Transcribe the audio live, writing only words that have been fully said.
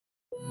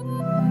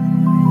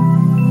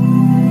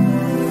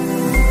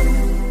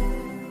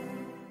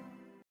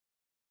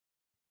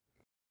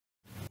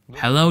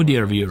Hello,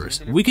 dear viewers.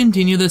 We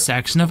continue the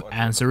section of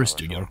answers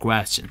to your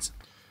questions.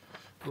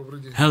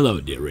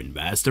 Hello, dear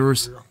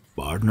investors,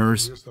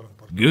 partners.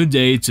 Good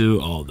day to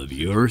all the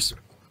viewers.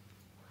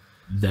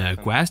 The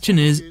question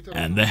is,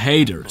 and the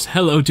haters,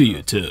 hello to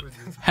you too.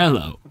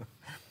 Hello.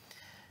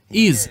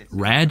 Is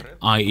RED,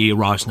 i.e.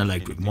 Russian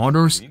Electric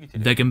Motors,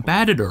 the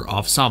competitor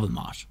of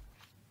Sovelmash?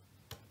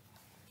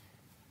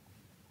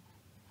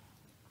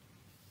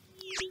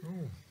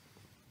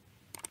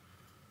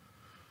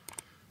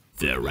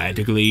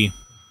 Theoretically,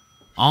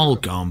 all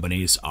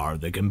companies are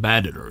the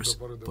competitors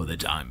for the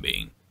time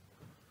being.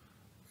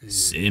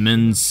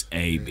 Siemens,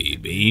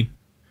 ABB,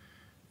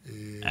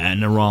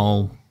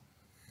 Enron,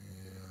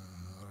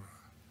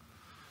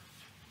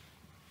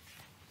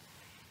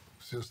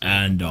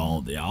 and all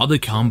the other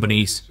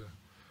companies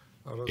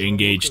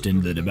engaged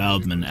in the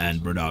development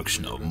and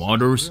production of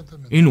motors,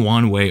 in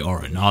one way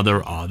or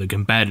another, are the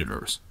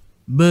competitors.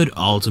 But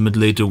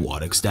ultimately, to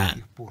what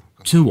extent?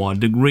 To what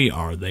degree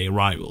are they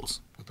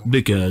rivals?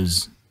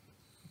 Because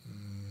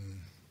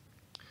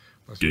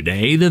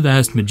today the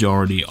vast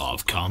majority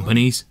of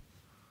companies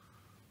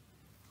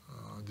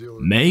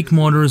make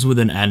motors with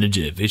an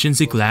energy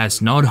efficiency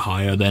class not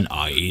higher than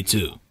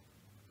IE2.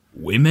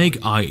 We make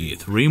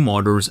IE3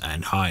 motors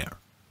and higher.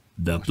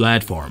 The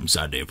platforms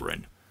are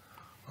different.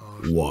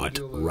 What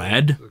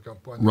RED,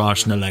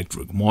 Russian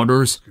Electric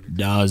Motors,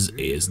 does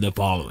is the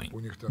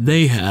following.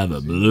 They have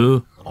a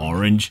blue,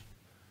 orange,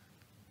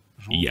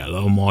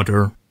 yellow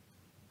motor,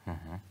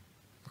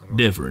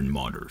 different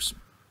motors.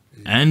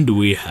 And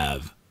we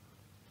have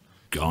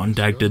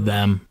contacted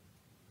them,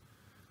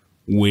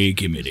 we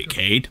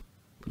communicate,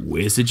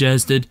 we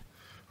suggested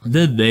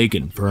that they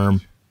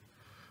confirm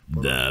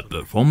the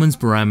performance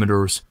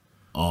parameters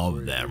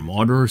of their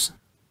motors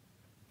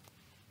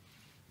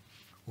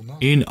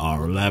in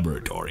our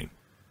laboratory.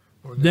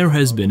 There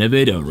has been a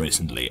video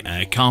recently,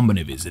 a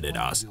company visited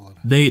us.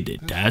 They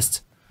did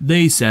tests,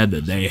 they said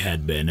that they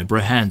had been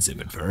apprehensive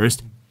at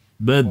first,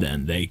 but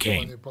then they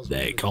came.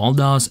 They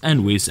called us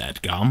and we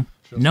said, come,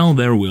 now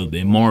there will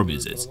be more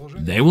visits.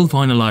 They will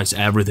finalize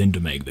everything to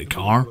make the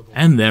car,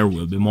 and there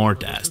will be more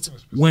tests.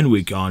 When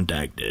we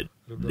contacted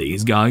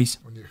these guys,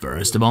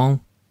 first of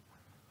all,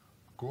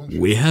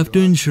 we have to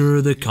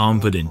ensure the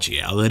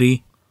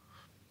confidentiality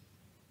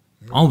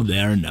of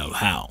their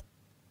know-how.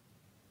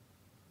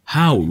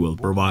 How we will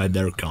provide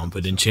their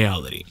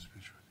confidentiality?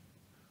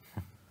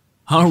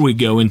 Are we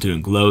going to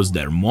enclose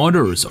their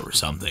motors or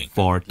something?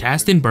 For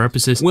testing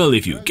purposes, well,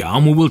 if you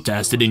come, we will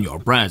test it in your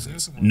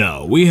presence.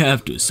 No, we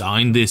have to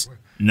sign this.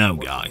 No,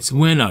 guys,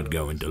 we're not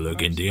going to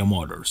look into your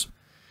motors.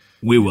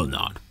 We will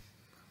not.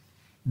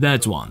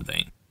 That's one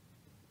thing.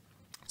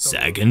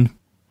 Second,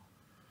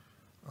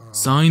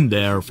 sign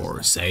there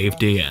for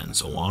safety and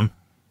so on.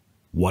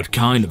 What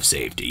kind of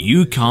safety?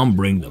 You can't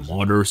bring the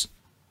motors.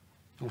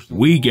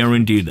 We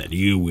guarantee that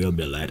you will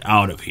be let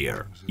out of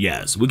here.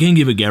 Yes, we can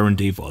give a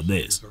guarantee for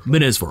this,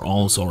 but as for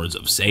all sorts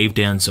of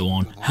safety and so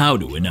on, how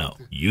do we know?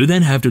 You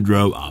then have to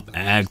draw up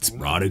acts,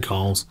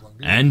 protocols,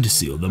 and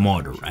seal the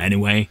motor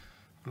anyway.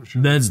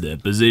 That's the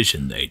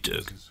position they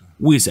took.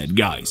 We said,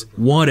 guys,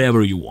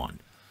 whatever you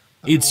want.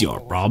 It's your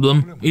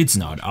problem, it's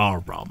not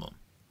our problem.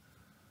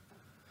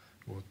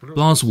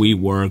 Plus, we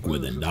work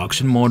with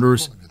induction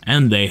motors,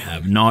 and they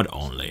have not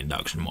only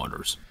induction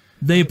motors.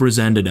 They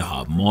presented a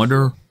hub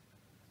motor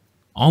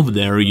of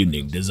their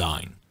unique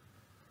design.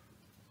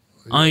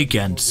 I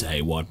can't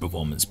say what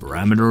performance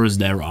parameters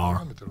there are,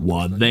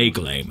 what they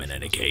claim in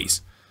any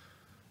case.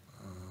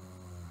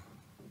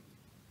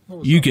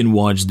 You can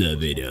watch the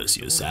videos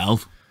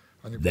yourself.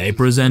 They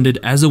present it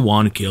as a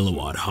 1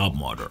 kilowatt hub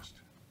motor.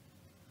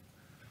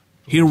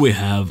 Here we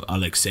have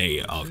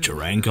Alexei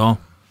Ovcharenko,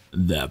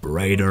 the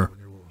operator.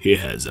 He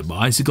has a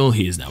bicycle,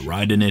 he is now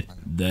riding it,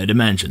 the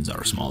dimensions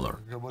are smaller.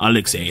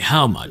 Alexei,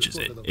 how much is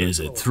it?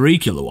 Is it 3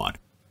 kilowatt?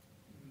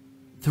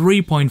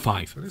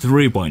 3.5.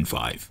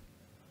 3.5.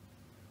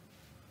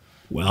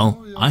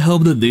 Well, I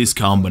hope that this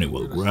company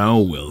will grow,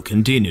 will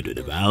continue to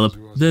develop,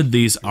 that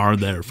these are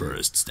their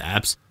first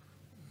steps,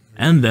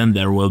 and then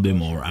there will be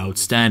more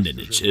outstanding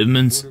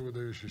achievements,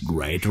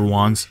 greater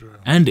ones,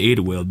 and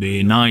it will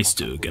be nice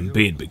to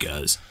compete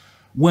because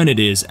when it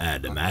is a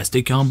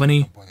domestic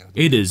company,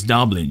 it is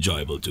doubly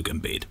enjoyable to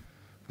compete,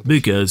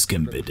 because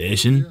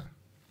competition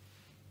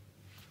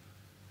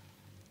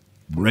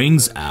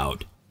brings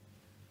out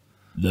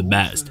the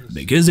best,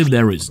 because if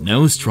there is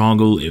no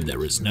struggle, if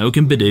there is no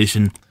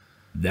competition,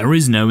 there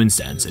is no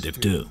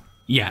incentive too.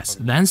 Yes,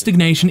 then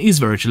stagnation is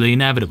virtually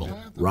inevitable.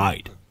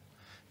 Right.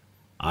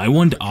 I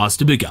want us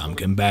to become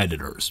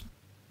competitors.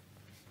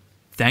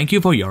 Thank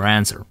you for your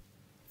answer.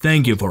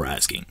 Thank you for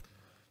asking.